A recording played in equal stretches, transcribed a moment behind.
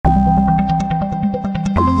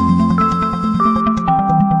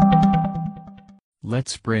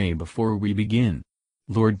Let's pray before we begin.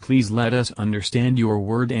 Lord, please let us understand your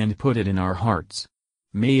word and put it in our hearts.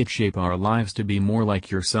 May it shape our lives to be more like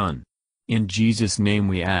your Son. In Jesus' name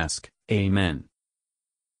we ask, Amen.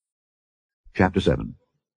 Chapter 7.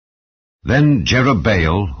 Then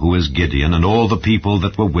Jerubbaal, who is Gideon, and all the people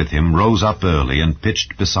that were with him rose up early and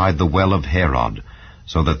pitched beside the well of Harod,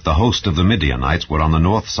 so that the host of the Midianites were on the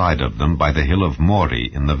north side of them by the hill of Moreh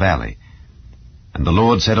in the valley. And the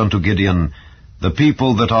Lord said unto Gideon, The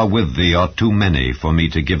people that are with thee are too many for me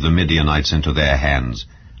to give the Midianites into their hands,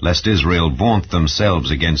 lest Israel vaunt themselves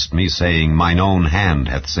against me, saying, Mine own hand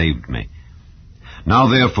hath saved me. Now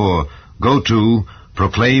therefore, go to,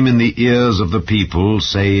 proclaim in the ears of the people,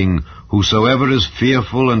 saying, Whosoever is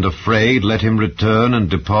fearful and afraid, let him return and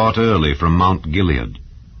depart early from Mount Gilead.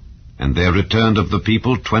 And there returned of the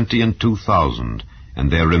people 22,000,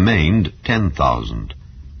 and there remained 10,000.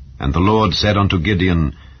 And the Lord said unto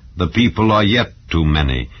Gideon, The people are yet too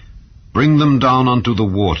many. Bring them down unto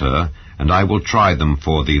the water, and I will try them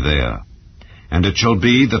for thee there. And it shall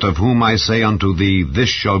be that of whom I say unto thee, This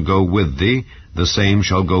shall go with thee, the same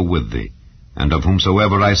shall go with thee. And of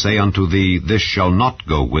whomsoever I say unto thee, This shall not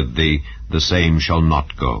go with thee, the same shall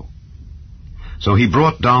not go. So he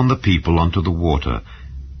brought down the people unto the water.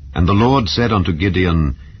 And the Lord said unto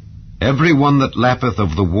Gideon, Every one that lappeth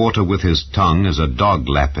of the water with his tongue, as a dog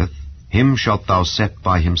lappeth, him shalt thou set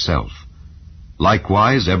by himself.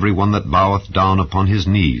 Likewise every one that boweth down upon his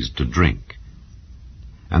knees to drink.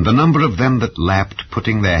 And the number of them that lapped,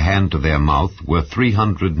 putting their hand to their mouth, were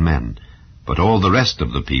 300 men. But all the rest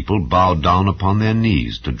of the people bowed down upon their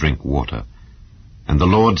knees to drink water. And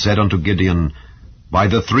the Lord said unto Gideon, By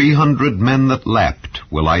the 300 men that lapped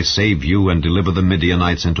will I save you, and deliver the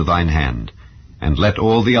Midianites into thine hand. And let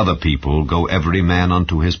all the other people go every man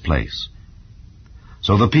unto his place.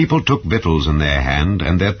 So the people took victuals in their hand,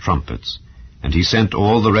 and their trumpets. And he sent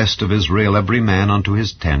all the rest of Israel every man unto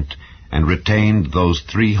his tent, and retained those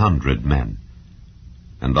 300 men.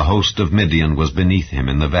 And the host of Midian was beneath him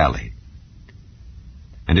in the valley.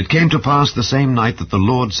 And it came to pass the same night that the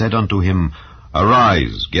Lord said unto him,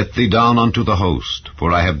 Arise, get thee down unto the host,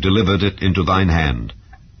 for I have delivered it into thine hand.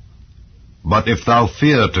 But if thou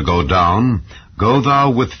fear to go down, go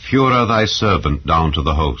thou with Phurah thy servant down to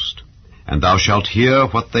the host. And thou shalt hear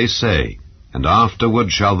what they say, and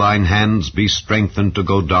afterward shall thine hands be strengthened to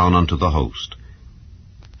go down unto the host.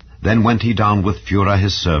 Then went he down with Phurah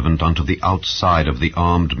his servant unto the outside of the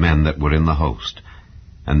armed men that were in the host.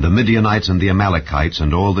 And the Midianites and the Amalekites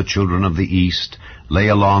and all the children of the east lay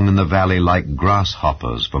along in the valley like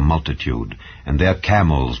grasshoppers for multitude, and their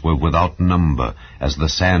camels were without number, as the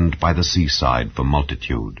sand by the seaside for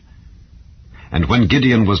multitude. And when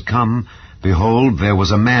Gideon was come, behold, there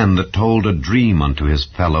was a man that told a dream unto his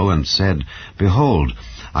fellow, and said, Behold,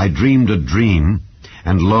 I dreamed a dream,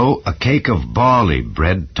 and lo, a cake of barley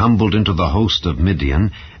bread tumbled into the host of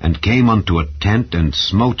Midian, and came unto a tent, and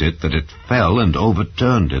smote it, that it fell, and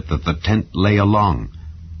overturned it, that the tent lay along.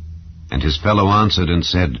 And his fellow answered and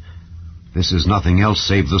said, This is nothing else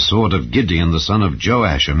save the sword of Gideon the son of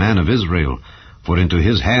Joash, a man of Israel, for into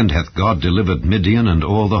his hand hath God delivered Midian and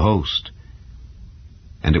all the host.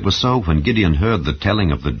 And it was so, when Gideon heard the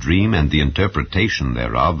telling of the dream and the interpretation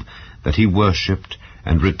thereof, that he worshipped,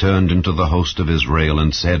 and returned into the host of Israel,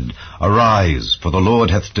 and said, Arise, for the Lord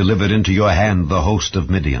hath delivered into your hand the host of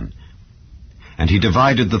Midian. And he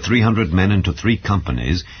divided the 300 men into 3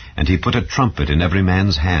 companies, and he put a trumpet in every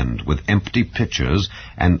man's hand, with empty pitchers,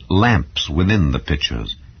 and lamps within the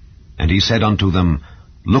pitchers. And he said unto them,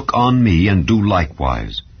 Look on me, and do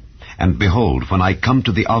likewise. And behold, when I come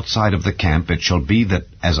to the outside of the camp, it shall be that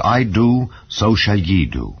as I do, so shall ye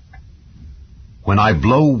do. When I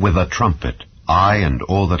blow with a trumpet, I and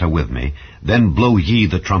all that are with me, then blow ye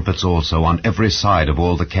the trumpets also on every side of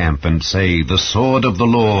all the camp, and say, The sword of the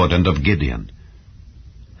Lord and of Gideon.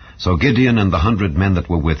 So Gideon and the 100 men that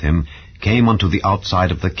were with him came unto the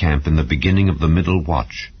outside of the camp in the beginning of the middle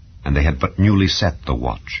watch, and they had but newly set the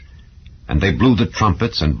watch. And they blew the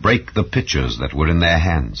trumpets, and brake the pitchers that were in their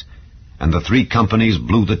hands. And the 3 companies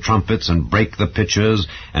blew the trumpets, and brake the pitchers,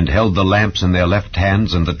 and held the lamps in their left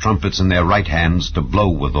hands, and the trumpets in their right hands, to blow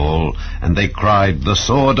withal. And they cried, The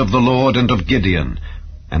sword of the Lord and of Gideon.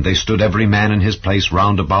 And they stood every man in his place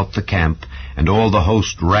round about the camp, and all the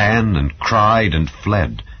host ran, and cried, and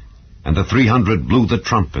fled. And the 300 blew the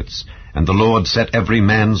trumpets, and the Lord set every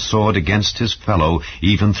man's sword against his fellow,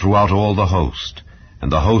 even throughout all the host.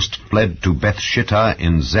 And the host fled to Bethshittah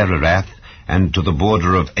in Zererath, and to the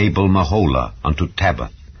border of Abel-Meholah unto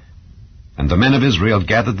Tabbath. And the men of Israel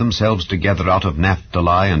gathered themselves together out of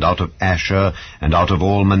Naphtali, and out of Asher, and out of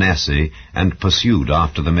all Manasseh, and pursued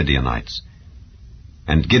after the Midianites.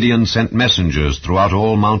 And Gideon sent messengers throughout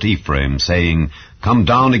all Mount Ephraim, saying, Come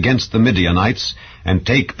down against the Midianites, and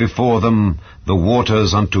take before them the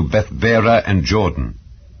waters unto Bethbara and Jordan.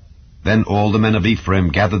 Then all the men of Ephraim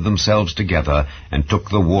gathered themselves together, and took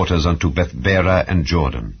the waters unto Bethbara and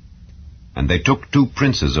Jordan. And they took 2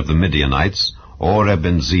 princes of the Midianites, Oreb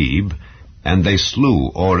and Zeb, and they slew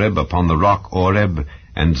Oreb upon the rock Oreb,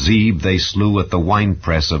 and Zeb they slew at the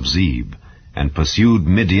winepress of Zeb, and pursued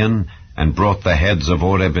Midian, and brought the heads of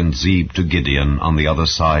Oreb and Zeb to Gideon on the other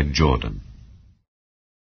side Jordan.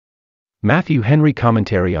 Matthew Henry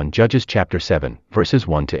Commentary on Judges chapter 7, verses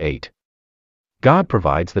 1 to 8. God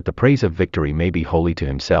provides that the praise of victory may be wholly to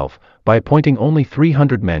himself, by appointing only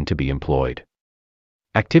 300 men to be employed.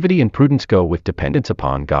 Activity and prudence go with dependence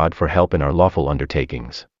upon God for help in our lawful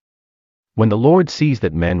undertakings. When the Lord sees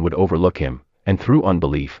that men would overlook him, and through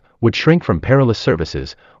unbelief, would shrink from perilous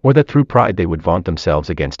services, or that through pride they would vaunt themselves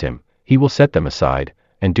against him, he will set them aside,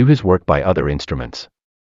 and do his work by other instruments.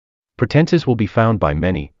 Pretenses will be found by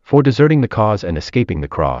many, for deserting the cause and escaping the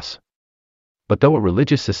cross. But though a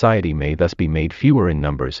religious society may thus be made fewer in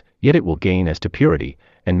numbers, yet it will gain as to purity,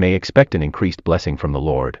 and may expect an increased blessing from the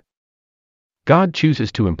Lord. God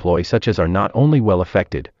chooses to employ such as are not only well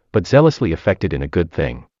affected, but zealously affected in a good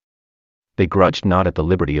thing. They grudged not at the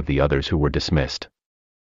liberty of the others who were dismissed.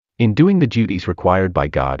 In doing the duties required by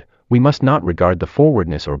God, we must not regard the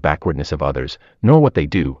forwardness or backwardness of others, nor what they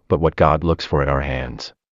do, but what God looks for at our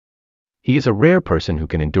hands. He is a rare person who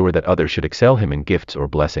can endure that others should excel him in gifts or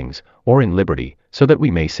blessings, or in liberty, so that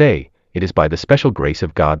we may say, it is by the special grace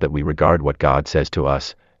of God that we regard what God says to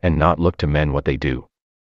us, and not look to men what they do.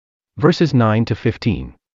 Verses 9 to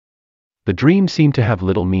 15. The dream seemed to have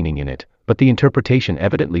little meaning in it, but the interpretation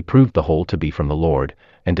evidently proved the whole to be from the Lord,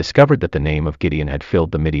 and discovered that the name of Gideon had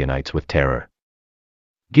filled the Midianites with terror.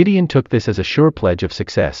 Gideon took this as a sure pledge of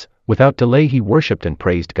success. Without delay he worshipped and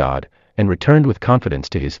praised God, and returned with confidence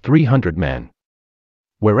to his 300 men.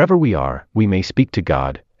 Wherever we are, we may speak to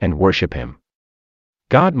God, and worship him.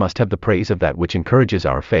 God must have the praise of that which encourages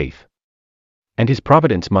our faith. And his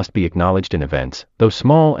providence must be acknowledged in events, though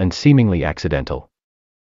small and seemingly accidental.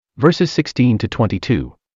 Verses 16 to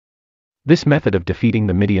 22. This method of defeating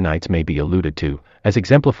the Midianites may be alluded to, as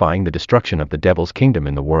exemplifying the destruction of the devil's kingdom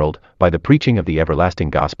in the world, by the preaching of the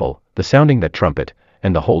everlasting gospel, the sounding that trumpet,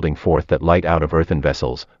 and the holding forth that light out of earthen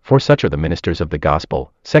vessels, for such are the ministers of the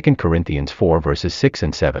gospel. 2 Corinthians 4 verses 6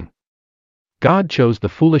 and 7. God chose the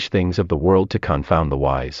foolish things of the world to confound the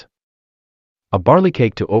wise. A barley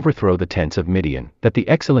cake to overthrow the tents of Midian, that the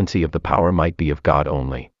excellency of the power might be of God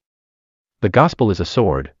only. The gospel is a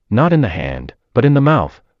sword, not in the hand, but in the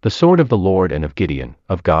mouth, the sword of the Lord and of Gideon,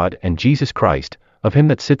 of God and Jesus Christ, of him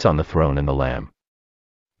that sits on the throne and the Lamb.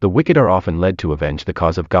 The wicked are often led to avenge the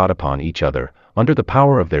cause of God upon each other, under the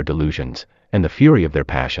power of their delusions, and the fury of their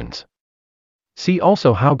passions. See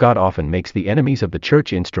also how God often makes the enemies of the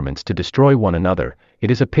church instruments to destroy one another. It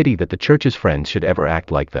is a pity that the church's friends should ever act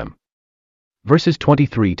like them. Verses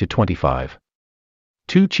 23 to 25.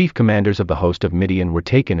 2 chief commanders of the host of Midian were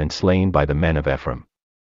taken and slain by the men of Ephraim.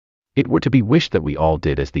 It were to be wished that we all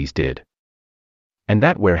did as these did. And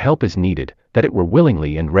that where help is needed, that it were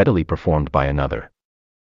willingly and readily performed by another.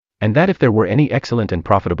 And that if there were any excellent and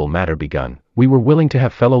profitable matter begun, we were willing to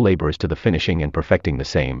have fellow laborers to the finishing and perfecting the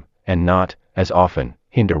same, and not, as often,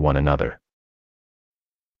 hinder one another.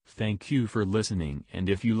 Thank you for listening, and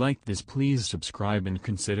if you liked this, please subscribe and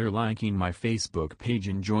consider liking my Facebook page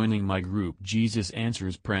and joining my group Jesus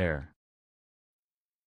Answers Prayer.